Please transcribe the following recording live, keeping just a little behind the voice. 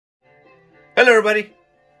Hello everybody,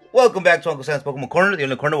 welcome back to Uncle Sam's Pokemon Corner, the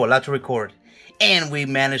only corner we're allowed to record. And we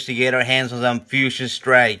managed to get our hands on some Fusion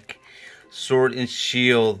Strike, Sword and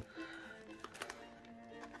Shield.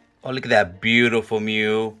 Oh, look at that beautiful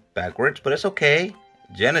Mew, backwards, but it's okay.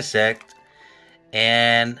 Genesect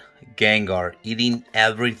and Gengar, eating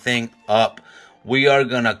everything up. We are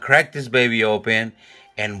gonna crack this baby open,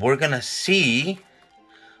 and we're gonna see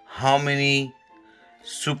how many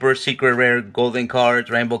super secret rare golden cards,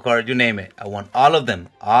 rainbow cards, you name it. I want all of them,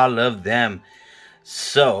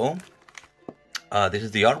 So this is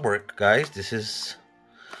the artwork, guys. This is,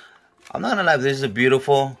 I'm not gonna lie, this is a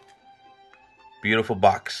beautiful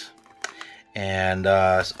box. And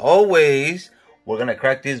as always, we're gonna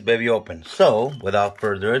crack this baby open. So without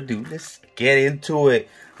further ado, let's get into it.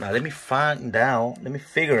 Now let me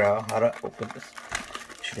figure out how to open this.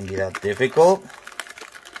 Shouldn't be that difficult.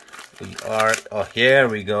 Oh, here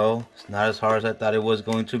we go. It's not as hard as I thought it was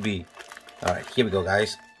going to be. All right, here we go,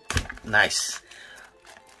 guys. Nice.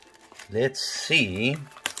 Let's see.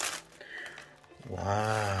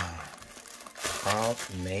 Wow. How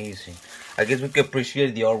amazing. I guess we can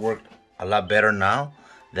appreciate the artwork a lot better now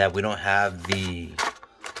that we don't have the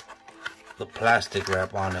plastic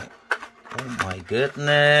wrap on it. Oh my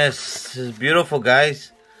goodness. This is beautiful,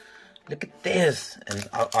 guys. Look at this. And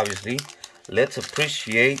obviously, let's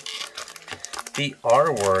appreciate the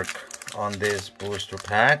artwork on this booster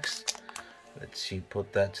packs. Let's see,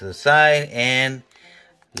 put that to the side and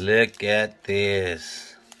look at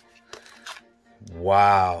this.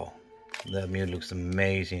 Wow, that Mew looks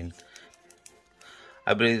amazing.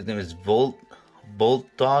 I believe his name is Bolt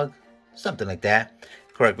Dog, something like that.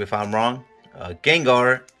 Correct me if I'm wrong.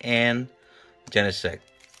 Gengar and Genesect.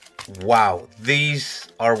 Wow, these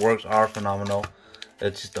artworks are phenomenal.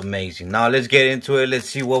 It's just amazing. Now let's get into it. Let's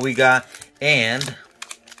see what we got, and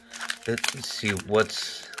let's see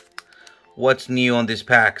what's new on these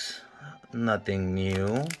packs. Nothing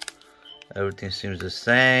new. Everything seems the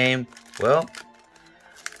same. Well,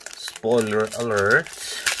 spoiler alert.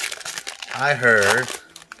 I heard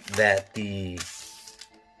that the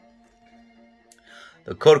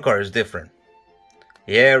code card is different.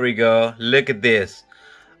 Here we go. Look at this.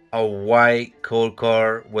 A white code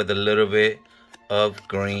card with a little bit of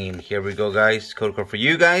green. Here we go, guys. Code card for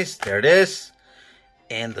you guys. There it is.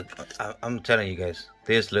 And I'm telling you guys,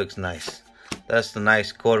 this looks nice. That's the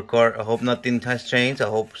nice code card. I hope nothing has changed. I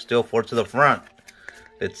hope still 4 to the front.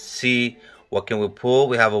 Let's see what can we pull.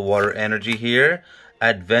 We have a water energy here.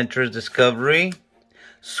 Adventurous Discovery.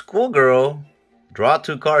 Schoolgirl. Draw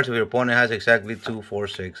 2 cards if your opponent has exactly 2, 4,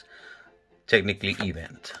 6. Technically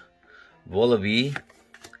event. Volibee.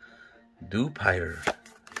 Dupire.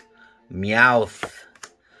 Meowth.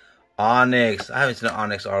 Onyx. I haven't seen an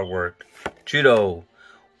Onyx artwork. Chudo.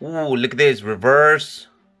 Ooh, look at this. Reverse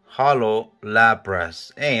Hollow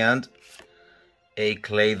Lapras. And a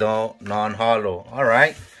Claydol non-hollow.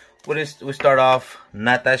 Alright. We start off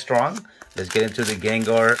not that strong. Let's get into the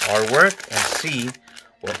Gengar artwork and see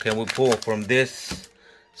what can we pull from this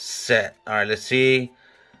set. Alright, let's see.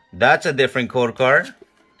 That's a different code card.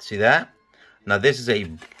 See that? Now this is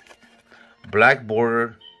a black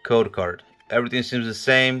border code card. Everything seems the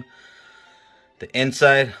same. The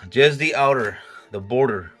inside, just the outer, the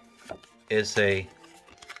border is a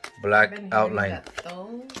black outline. That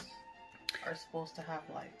those are supposed to have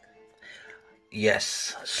like.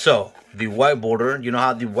 Yes. So the white border, you know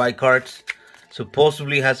how the white cards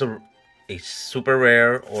supposedly has a super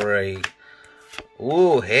rare or a.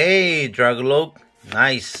 Ooh, hey, Dragalope,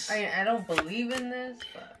 nice. I don't believe in this,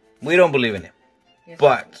 but we don't believe in it. yes,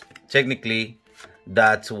 But technically,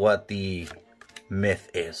 that's what the myth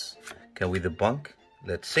is. Can we debunk?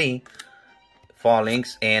 Let's see.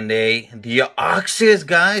 Fallings and the Deoxys,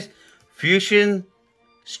 guys. Fusion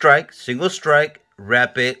Strike, Single Strike,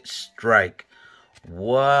 Rapid Strike.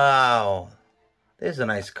 Wow. This is a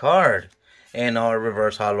nice card. And our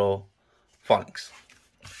Reverse Hollow Fallings.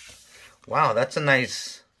 Wow, that's a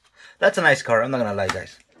nice card. I'm not gonna lie,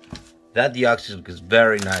 guys. That Deoxys is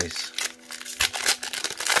very nice.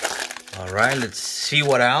 Alright, let's see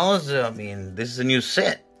what else. I mean, this is a new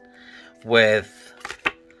set with,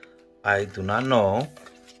 I do not know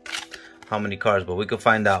how many cards, but we can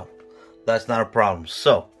find out. That's not a problem.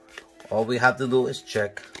 So, all we have to do is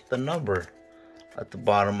check the number at the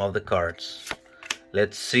bottom of the cards.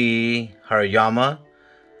 Let's see. Hariyama,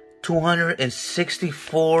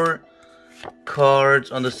 264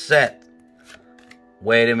 cards on the set.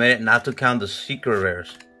 Wait a minute, not to count the secret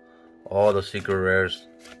rares. All the secret rares.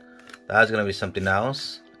 That's gonna be something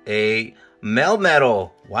else. A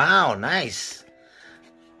Melmetal. Wow, nice.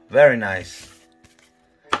 Very nice.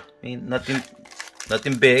 I mean, nothing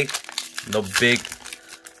big. No big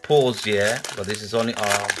pulls yet, but this is only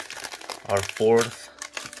our fourth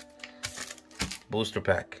booster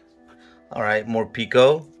pack. All right, more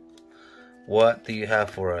Pico. What do you have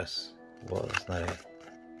for us? Well, that's not it.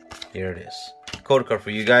 Here it is. Code card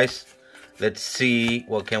for you guys. Let's see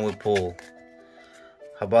what can we pull.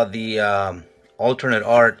 How about the alternate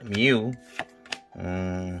art Mew?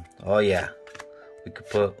 Oh yeah, we could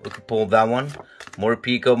pull that one. More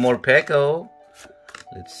Pico, more Peko.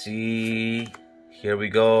 Let's see. Here we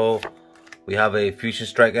go. We have a Fusion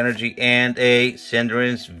Strike Energy and a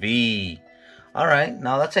Cinderace V. All right,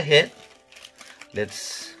 now that's a hit.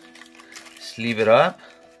 Let's sleeve it up.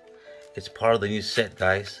 It's part of the new set,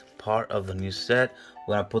 guys. Part of the new set.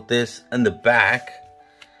 We're gonna put this in the back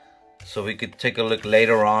so we could take a look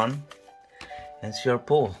later on and see our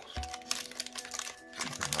pull.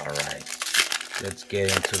 All right, let's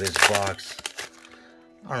get into this box.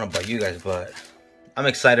 I don't know about you guys, but I'm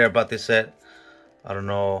excited about this set. I don't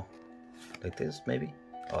know, like this maybe?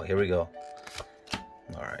 Oh, here we go.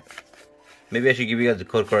 All right, maybe I should give you guys the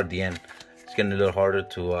code card at the end. It's getting a little harder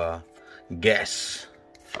to guess.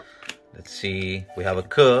 Let's see, we have a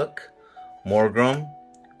Cook, Morgrem,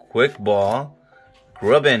 Quick Ball,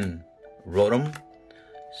 Grubbin, Rotom,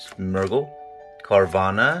 Smeargle,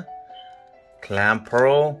 Carvana,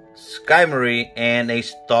 Clamperl, Skymarie, and a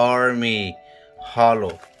Starmie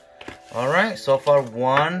Holo. Alright, so far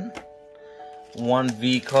one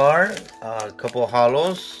V card, a couple of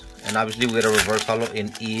holos, and obviously we get a reverse holo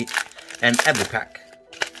in every pack.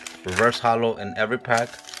 Reverse holo in every pack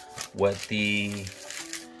with the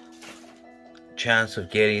chance of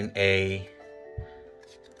getting a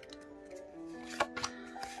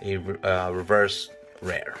reverse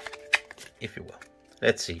rare, if you will.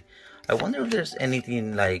 Let's see. I wonder if there's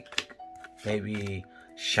anything like maybe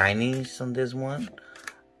shinies on this one.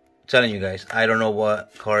 I'm telling you guys, I don't know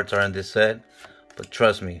what cards are in this set, but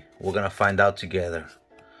trust me, we're gonna find out together.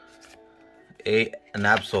 An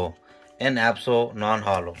Absol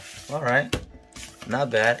non-holo. All right, not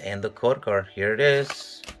bad. And the code card, here it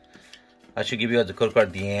is. I should give you guys the code card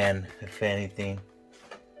at the end, if anything.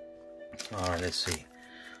 All right, let's see.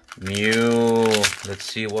 Mew. Let's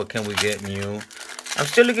see, what can we get, Mew? I'm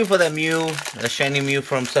still looking for that Mew, a shiny Mew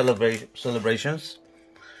from Celebrations.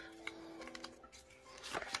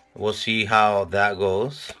 We'll see how that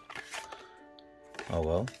goes. Oh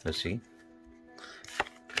well, let's see.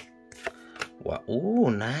 Wow, ooh,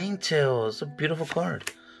 Ninetales, a beautiful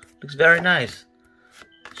card. Looks very nice.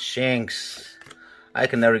 Shanks. I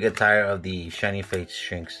can never get tired of the shiny face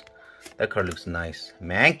Shanks. That card looks nice.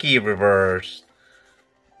 Mankey reverse.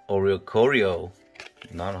 Oreo,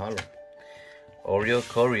 non-holo.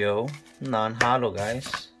 Oreo, non-holo,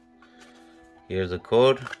 guys. Here's the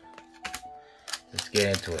code. Let's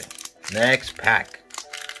get into it. Next pack.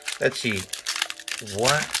 Let's see.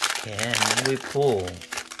 What can we pull?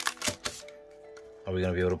 Are we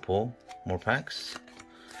going to be able to pull more packs?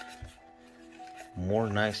 More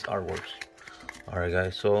nice artworks. Alright,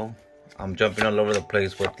 guys. So, I'm jumping all over the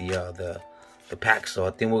place with the packs. So,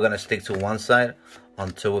 I think we're going to stick to one side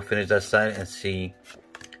until we finish that side and see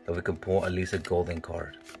if we can pull at least a golden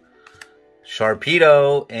card.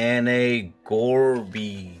 Sharpedo and a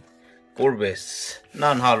Gorbis.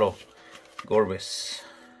 Non-holo. Gorbis.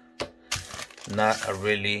 Not a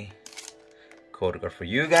really code card for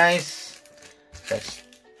you guys. That's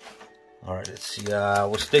alright. Let's see.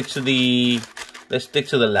 We'll stick to the. Let's stick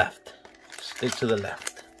to the left. Stick to the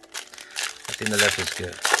left. I think the left is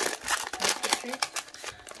good.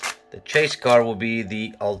 The chase card will be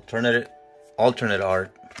the alternate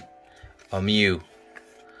art of Mew,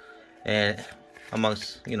 and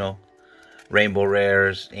amongst, you know, rainbow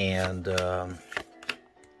rares and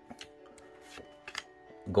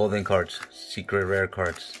golden cards, secret rare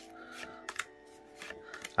cards.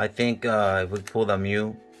 I think if we pull the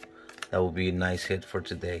Mew, that will be a nice hit for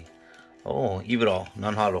today. Oh, Evidol,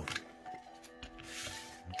 non-holo.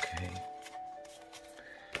 Okay,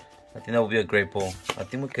 I think that would be a great pull. I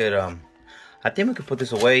think we could put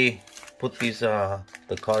this away. Put these the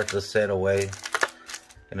cards, the set away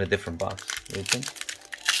in a different box. What do you think?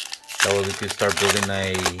 That way we could start building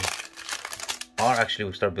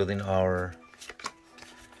we start building our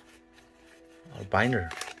binder.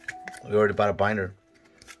 We already bought a binder,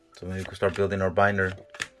 so maybe we could start building our binder.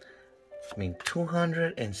 I mean,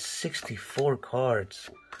 264 cards.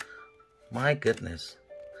 My goodness,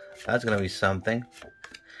 that's gonna be something.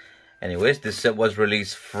 Anyways, this set was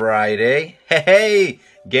released Friday. Hey,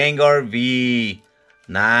 Gengar V,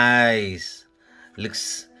 nice.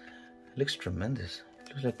 Looks tremendous.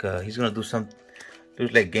 Looks like he's gonna do something.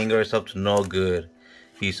 Looks like Gengar is up to no good.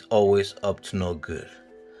 He's always up to no good.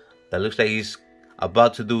 that looks like he's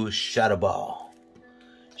about to do Shadow Ball.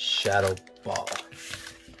 Shadow Ball.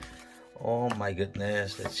 Oh my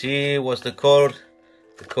goodness. Let's see. What's the code?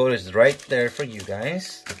 The code is right there for you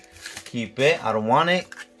guys. Keep it. I don't want it.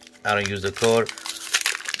 I don't use the code.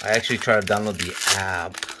 I actually tried to download the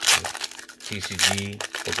app. The TCG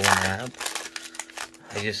Pokemon app.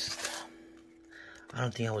 I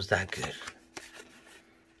don't think I was that good.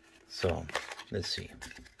 So, let's see.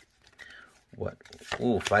 What?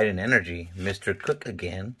 Ooh, Fighting Energy. Mr. Cook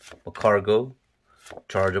again. Macargo.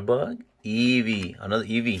 Charjabug. Eevee. Another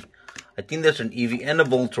Eevee. I think there's an Eevee and a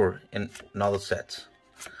Voltorb in all the sets.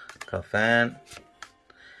 Kafan.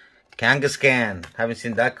 Kangaskhan. Haven't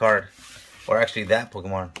seen that card. Or actually that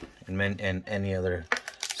Pokemon in any other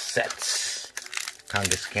sets.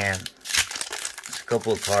 Kangaskhan. It's a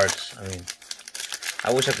couple of cards. I mean,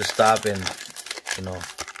 I wish I could stop and, you know,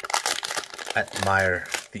 admire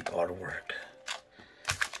the artwork.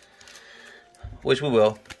 Which we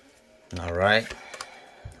will. Alright.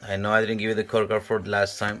 I know I didn't give you the code card for the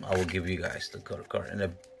last time. I will give you guys the code card in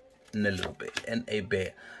a little bit. In a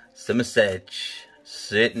bit. Message.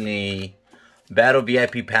 Sydney. Battle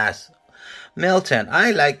VIP Pass. Melton.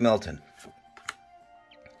 I like Melton.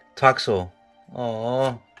 Toxel.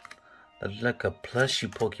 Oh, that's like a plushy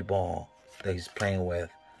Pokeball that he's playing with.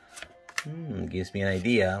 Gives me an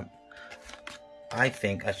idea. I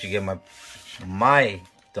think I should give my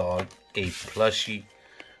dog a plushy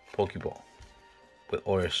Pokeball with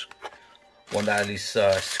Oris. One that at least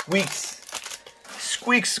squeaks.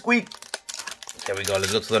 Squeak. There we go.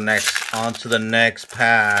 Let's go to the next. On to the next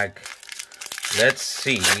pack. Let's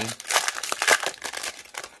see.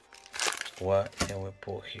 What can we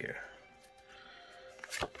pull here?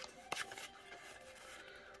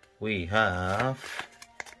 We have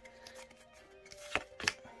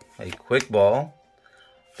a Quick Ball,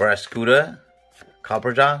 Barraskewda,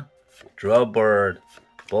 Copperjaw, Drillbird,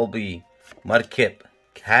 Bulby, Mudkip,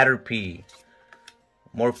 Caterpie,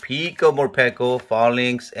 Morpeko,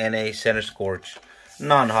 Fallinx, and a Center Scorch.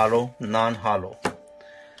 Non-holo. No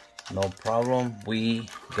problem. We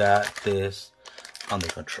got this under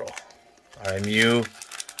control. Alright, Mew.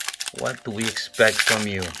 What do we expect from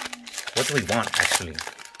you? What do we want, actually?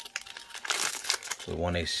 We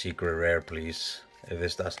want a secret rare, please.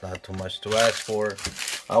 If that's not too much to ask for.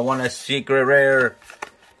 I want a secret rare.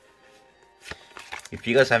 If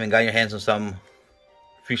you guys haven't got your hands on some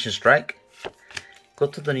Fusion Strike, go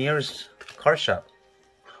to the nearest card shop.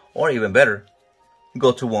 Or even better,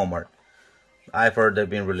 go to Walmart. I've heard they've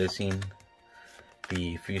been releasing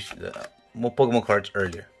the Pokemon cards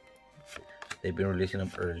earlier. They've been releasing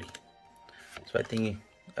them early. So I think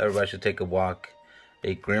everybody should take a walk.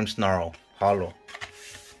 A Grimmsnarl Holo.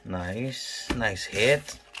 Nice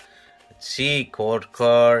hit. Let's see, code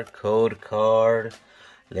card.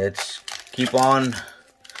 Let's keep on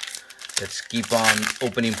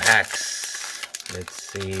opening packs.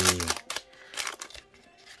 Let's see.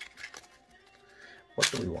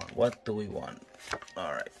 What do we want?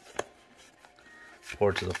 Alright.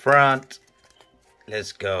 4 to the front.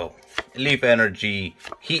 Let's go. Leaf Energy.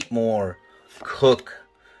 Heatmore.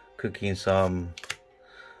 Cooking some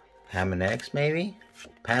ham and eggs, maybe?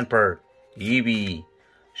 Pamper. Eevee.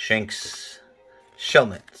 Shinx.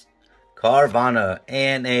 Shelmet. Carvana.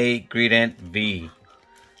 And a Greedent V.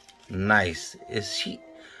 Nice.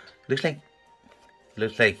 Looks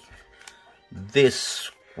like this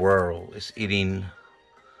squirrel is eating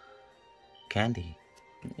candy.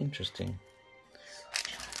 Interesting.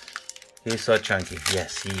 He's so chunky.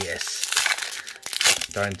 Yes, he is.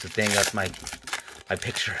 Starting to think that's my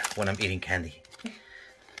picture when I'm eating candy.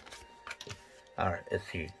 Alright, let's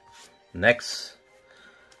see. Next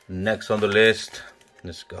on the list.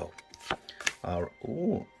 Let's go.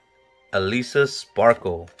 Elisa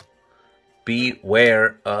Sparkle.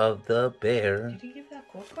 Beware of the bear. Did you give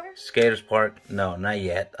that code card? Skaters Park. No, not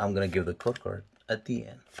yet. I'm gonna give the code card at the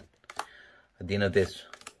end. At the end of this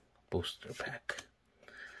booster pack.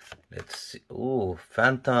 Let's see. Ooh,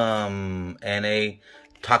 Phantom and a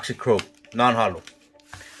Toxicroak. Non-holo.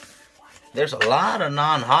 There's a lot of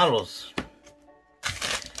non-holos.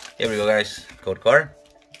 Here we go, guys. Code card.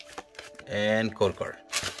 And code card.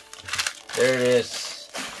 There it is.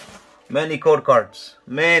 Many code cards.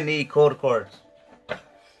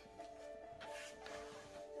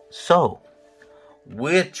 So,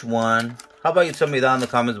 which one? How about you tell me down in the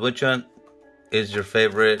comments which one is your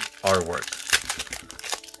favorite artwork?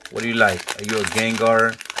 What do you like? Are you a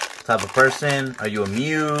Gengar type of person? Are you a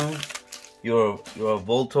Mew? You're a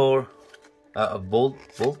Voltorb? A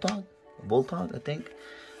Voltog? Voltog, I think.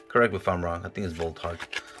 Correct me if I'm wrong. I think it's Voltog.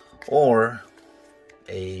 Or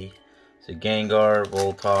a The Gengar,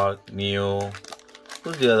 Voltog, Mew.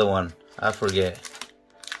 Who's the other one? I forget.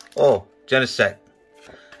 Oh, Genesect.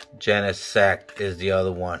 Genesect is the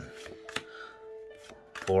other one.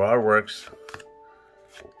 For artworks,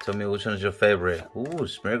 tell me which one is your favorite. Ooh,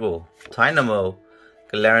 Smeargle, Dynamo,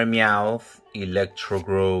 Galarian Meowth,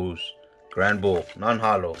 Electrogrows, Grand Bull,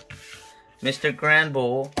 non-hollow. Mr. Grand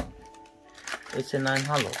Bull, it's a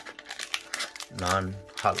non-hollow.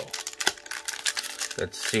 Non-hollow.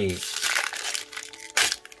 Let's see.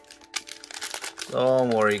 Don't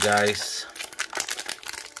worry, guys.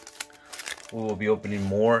 We will be opening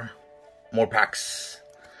more packs,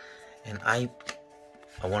 and I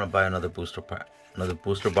want to buy another booster pack, another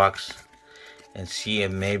booster box, and see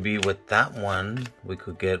if maybe with that one we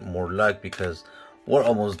could get more luck, because we're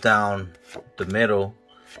almost down the middle,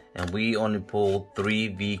 and we only pulled 3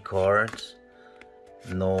 V cards.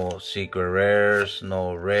 No secret rares,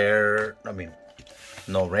 no rare. I mean,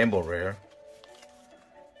 no rainbow rare.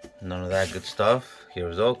 None of that good stuff.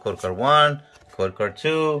 Here's all code card 1, code card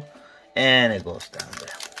 2, and it goes down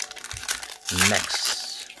there.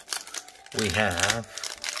 Next, we have,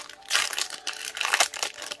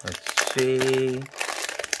 let's see.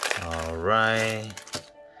 All right.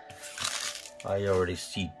 I already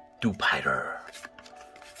see Dupiter.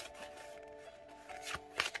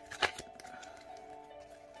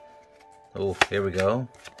 Oh, here we go.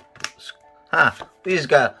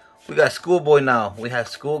 We got Schoolboy now. We have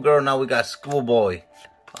Schoolgirl, now we got Schoolboy.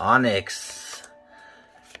 Onyx,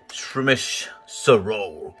 Trimish,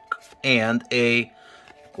 Sorok, and a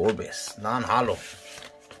Gorbis, non-hollow.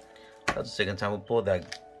 That's the second time we pulled that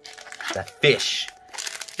fish.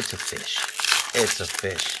 It's a fish. It's a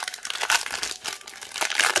fish.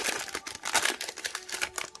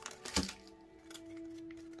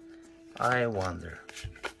 I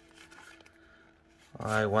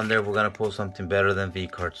wonder if we're gonna pull something better than V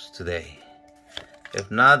cards today. If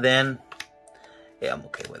not, then yeah, I'm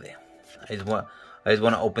okay with it. I just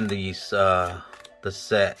want to open these the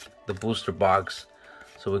set, the booster box,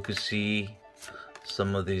 so we could see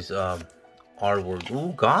some of these artwork.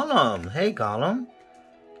 Ooh, Gollum! Hey, Gollum!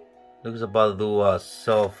 Looks about to do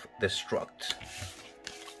self-destruct.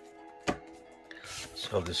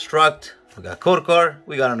 Self-destruct. We got code card.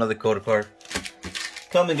 We got another code card.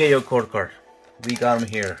 Come and get your code card. We got them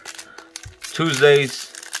here.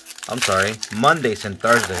 Mondays and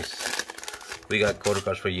Thursdays. We got code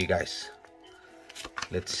cards for you guys.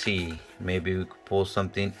 Let's see. Maybe we could pull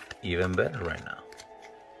something even better right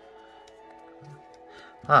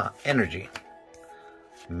now. Energy.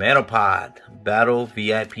 Metapod. Battle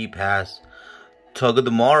VIP Pass. Tug of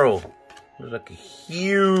Tomorrow. Looks like a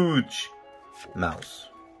huge mouse.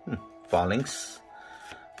 Phalanx.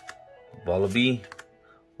 Volibee.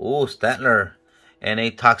 Oh, Statler. And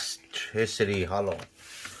a Toxicity Hollow.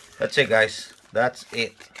 That's it, guys. That's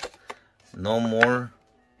it. No more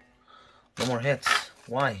hits.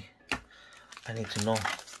 Why? I need to know.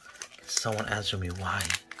 Can someone answer me why?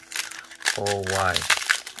 Oh, why?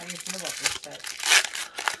 How do you feel about this set?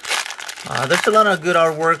 There's a lot of good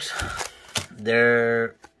artworks.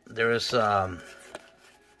 There is a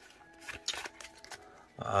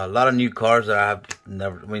lot of new cards that I have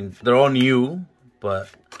never. I mean, they're all new, but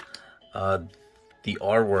the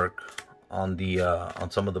artwork on the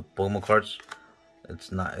on some of the Pokemon cards,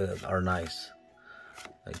 it's not are nice.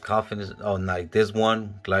 Like Coffin like this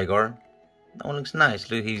one, Gligar. That one looks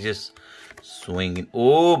nice. Look, he's just swinging.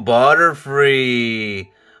 Oh,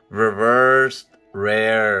 Butterfree, reversed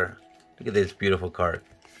rare. Look at this beautiful card.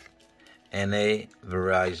 And a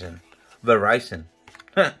Verizon.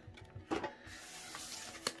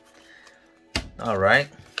 All right.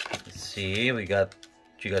 Let's see. We got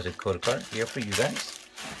you guys a code card here for you guys.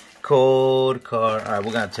 Code card. All right,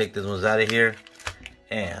 we're gonna take this ones out of here,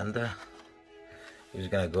 and we're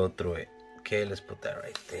just gonna go through it. Okay, let's put that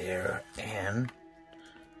right there. And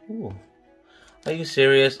ooh, are you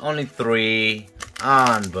serious? Only 3.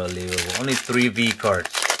 Unbelievable. Only 3 V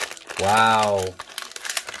cards. Wow.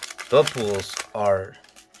 The pulls are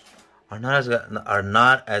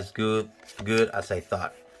not as good as I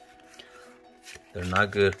thought. They're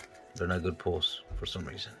not good. They're not good pulls for some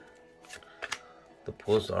reason. The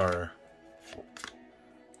pulls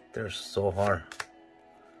they're so hard.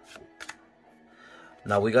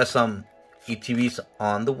 Now we got some ETBs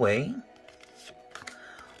on the way.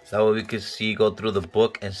 That way we could go through the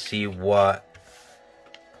book and see what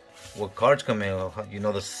cards come in. You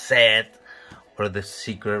know, the set or the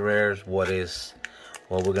secret rares. What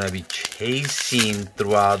we're gonna be chasing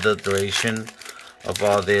throughout the duration of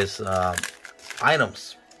all these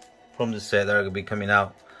items from the set that are gonna be coming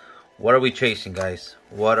out. What are we chasing, guys?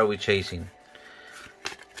 What are we chasing?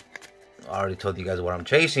 I already told you guys what I'm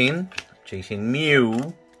chasing. Chasing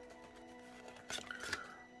Mew.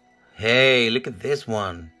 Hey, look at this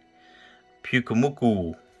one.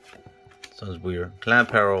 Pukumuku. Sounds weird.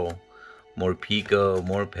 Clamperl. Morpeko.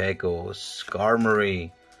 Morpeko.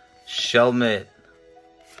 Skarmory. Shelmet.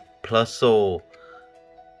 Plusle.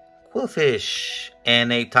 Quillfish.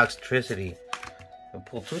 And a Toxtricity. We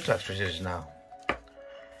pulled 2 Toxtricities now.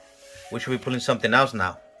 We should be pulling something else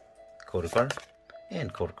now. Code card.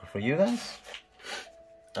 And code card for you guys.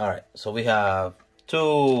 Alright, so we have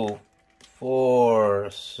 2, 4,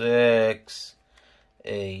 6,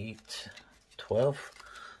 8, 12.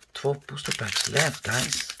 12 booster packs left,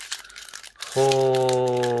 guys.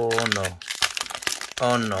 Oh no.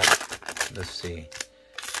 Oh no. Let's see.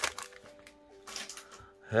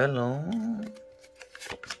 Hello.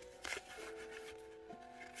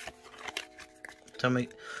 Tell me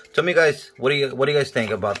guys, what do you guys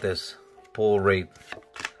think about this pull rate?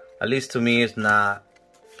 At least to me, it's not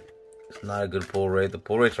a good pull rate. The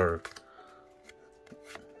pull rates are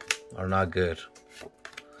not good.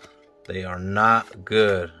 They are not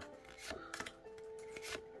good.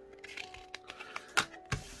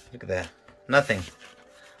 Look at that. Nothing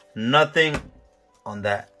on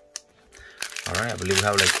that. Alright, I believe we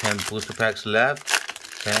have like 10 booster packs left.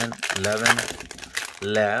 10, 11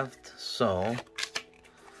 left. So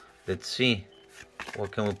let's see.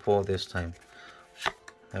 What can we pull this time?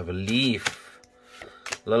 I have a Leaf,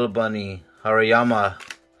 Little Bunny, Hariyama,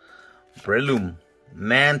 Breloom,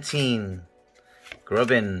 Mantine,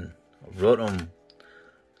 Grubbin, Rotom,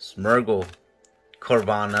 Smeargle,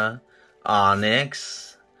 Corvana,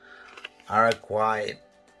 Onyx, Araquanid.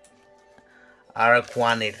 I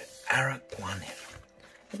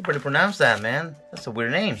can barely pronounce that, man. That's a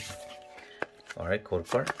weird name. Alright, code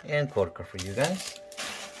card and code card for you guys.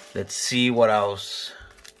 Let's see what else.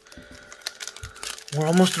 We're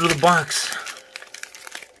almost through the box.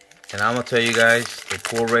 And I'm going to tell you guys, the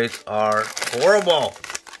pull rates are horrible.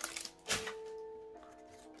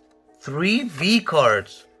 3 V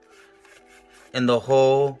cards in the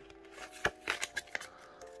whole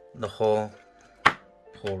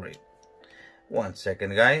pull rate. 1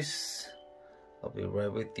 second, guys. I'll be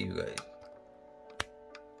right with you guys.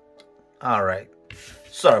 Alright.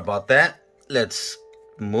 Sorry about that. Let's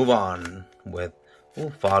move on with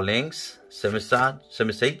Fallinx,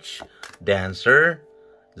 Simisage, Dancer,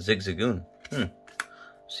 Zigzagoon.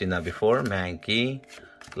 Seen that before. Mankey,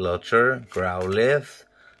 Glutcher, Growlithe,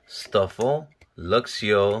 Stuffle,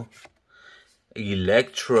 Luxio,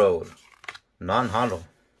 Electrode. Non-hollow.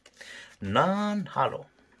 Non-hollow.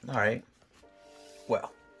 Alright.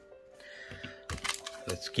 Well,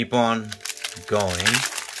 let's keep on going.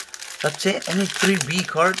 That's it. Only 3 B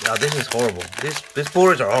cards. Oh, this is horrible. These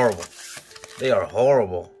boards are horrible. They are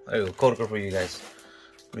horrible. There you go. Code card for you guys.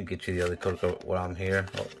 Let me get you the other code card while I'm here.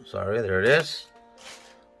 Oh, sorry. There it is.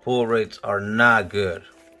 Pull rates are not good.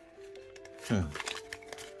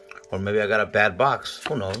 Or maybe I got a bad box.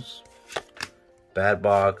 Who knows? Bad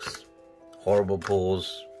box. Horrible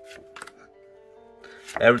pulls.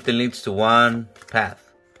 Everything leads to one path.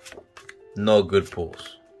 No good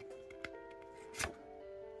pulls.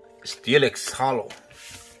 Steelix Hollow.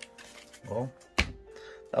 Well,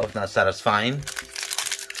 that was not satisfying.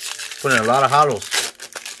 Put in a lot of hollows.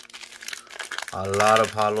 A lot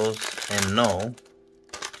of hollows and no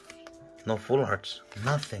full arts.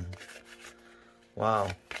 Nothing.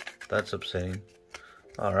 Wow. That's upsetting.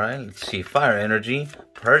 Alright, let's see. Fire Energy.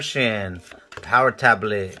 Persian. Power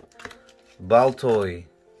Tablet. Baltoy.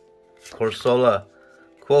 Corsola.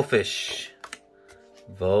 Quillfish.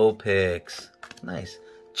 Vulpix. Nice.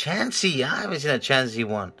 Chansey. I haven't seen a Chansey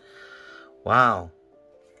one. Wow.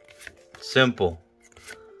 Simple.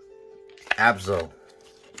 Abzo.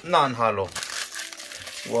 Non-hollow.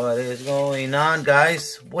 What is going on,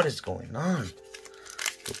 guys? What is going on?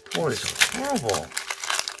 The board is horrible.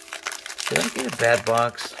 Did I get a bad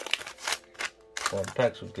box? Oh, the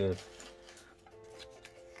packs were good.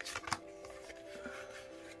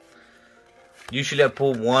 Usually I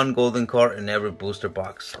pull 1 golden card in every booster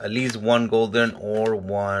box. At least 1 golden or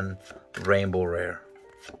 1 rainbow rare.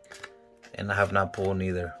 And I have not pulled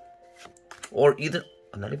neither. Or either,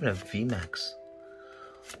 not even a VMAX.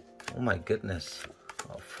 Oh my goodness.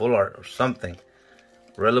 A full art or something.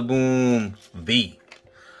 Rillaboom V.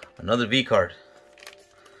 Another V card.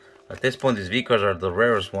 At this point, these V cards are the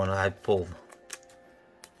rarest one I pulled.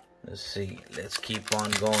 Let's see. Let's keep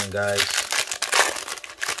on going, guys.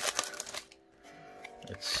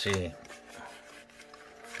 Let's see.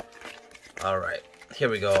 Alright. Here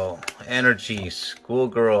we go. Energy.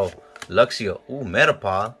 Schoolgirl. Luxio. Ooh,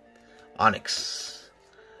 Metapod. Onyx.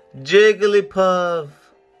 Jigglypuff.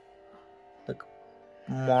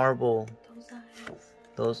 Marble.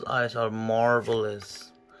 Those eyes are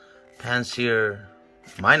marvelous. Pansear.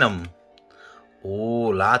 Minum.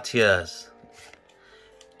 Ooh, Latias.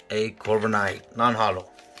 A Corviknight. Non-hollow.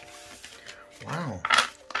 Wow.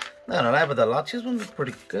 Not gonna lie, but the Latias one is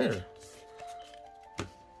pretty good.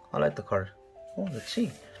 I like the card. Oh, let's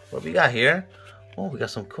see. What we got here? Oh, we got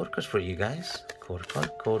some code cards for you guys. Code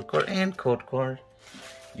card, and code card.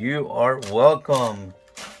 You are welcome,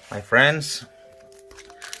 my friends.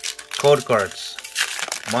 Code cards.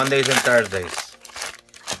 Mondays and Thursdays.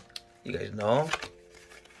 You guys know.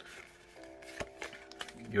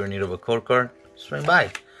 You're in need of a code card? Swing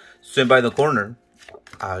by. Swing by the corner.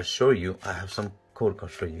 I'll show you. I have some code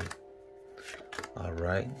cards for you.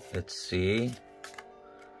 Alright, let's see.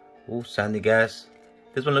 Ooh, Sandy Gas.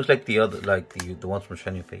 This one looks like the other, like the ones from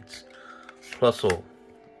Shining Fates. Plusle.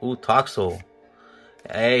 Ooh, Toxel.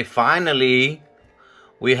 Hey, finally,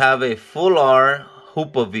 we have a full art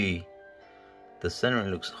Hoopa V. The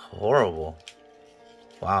centering looks horrible.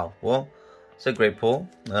 Wow. Well, it's a great pull.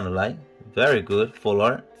 Not gonna lie. Very good. Full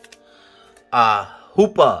art.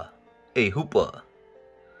 Hoopa. A Hoopa.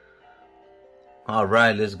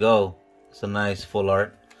 Alright, let's go. It's a nice full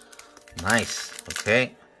art. Nice.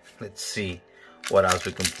 Okay. Let's see what else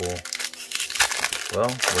we can pull.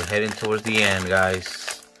 Well, we're heading towards the end,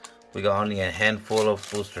 guys. We got only a handful of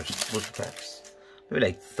booster packs. Maybe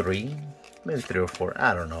like 3. Maybe 3 or 4.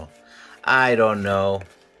 I don't know. I don't know.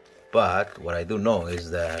 But what I do know is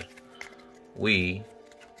that we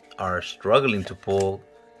are struggling to pull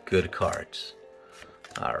good cards.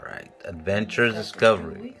 Alright. Adventures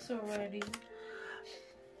Discovery. 2 weeks already.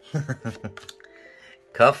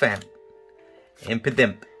 Cuffant.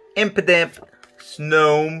 Impidimp.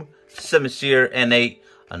 Snome. Semisear. And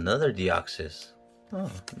another Deoxys. Oh,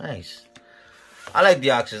 nice. I like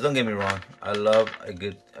Deoxys, don't get me wrong. I love a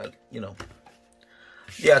good,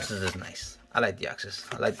 Deoxys is nice. I like Deoxys.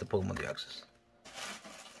 I like the Pokemon Deoxys.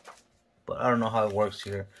 But I don't know how it works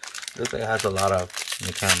here. Looks like it has a lot of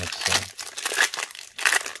mechanics, so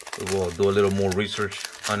we will do a little more research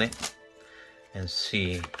on it and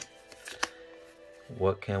see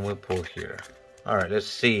what can we pull here. Alright, let's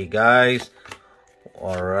see, guys.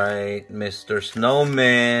 Alright, Mr.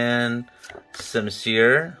 Snowman.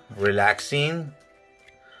 Sincere, Relaxing,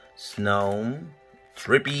 Snow,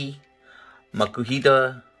 Trippy,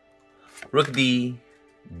 Makuhita, Rookidee,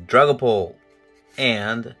 Dragapult,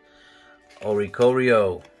 and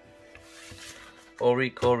Oricorio.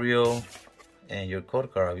 And your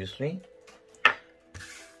code card, obviously.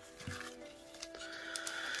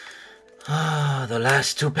 The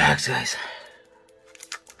last 2 packs, guys.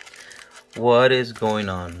 What is going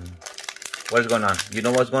on? What's going on? You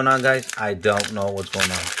know what's going on, guys? I don't know what's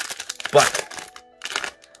going on. But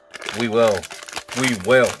we will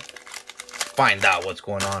find out what's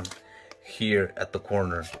going on here at the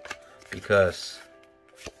corner, because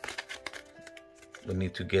we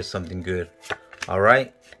need to get something good.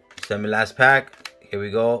 Alright, semi last pack. Here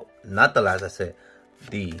we go. Not the last, I said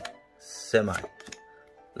the semi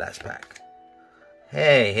last pack.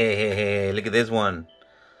 Hey, look at this one.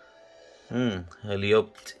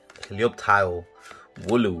 Helioptile,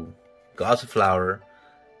 Wooloo, Gossiflower,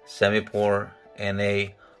 Semipour, and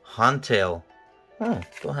a Huntail. Oh,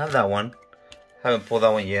 don't have that one. Haven't pulled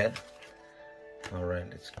that one yet. Alright,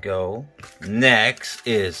 let's go. Next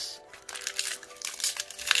is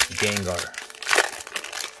Gengar.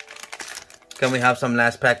 Can we have some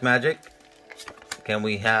last pack magic? Can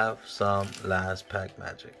we have some last pack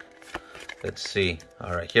magic? Let's see.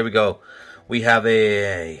 Alright, here we go. We have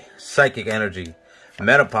a Psychic Energy,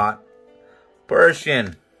 Metapod,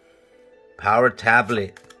 Persian, Power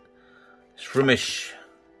Tablet, Shroomish,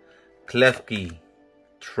 Klefki,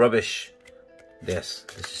 Trubbish. This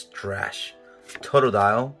is trash.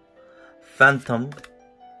 Totodile, Phantom,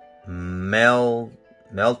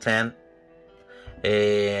 Meltan,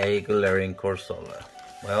 a Galarian Corsola.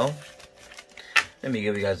 Well, let me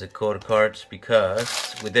give you guys the code cards,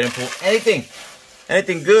 because we didn't pull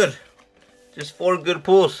anything good. Just 4 good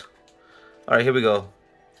pulls. Alright, here we go.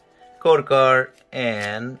 Code card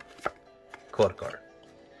and code card.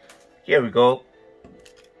 Here we go.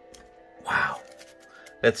 Wow.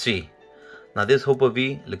 Let's see. Now this Hoopa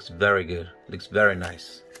V looks very good. Looks very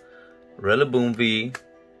nice. Rillaboom V,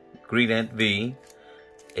 Greedent V,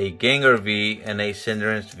 a Gengar V, and a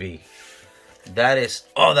Cinderace V. That is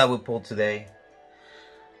all that we pulled today.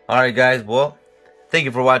 Alright guys, well, thank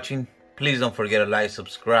you for watching. Please don't forget to like,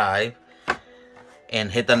 subscribe,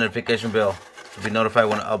 and hit that notification bell to be notified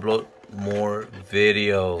when I upload more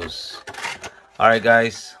videos. Alright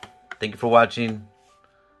guys, thank you for watching.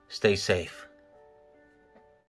 Stay safe.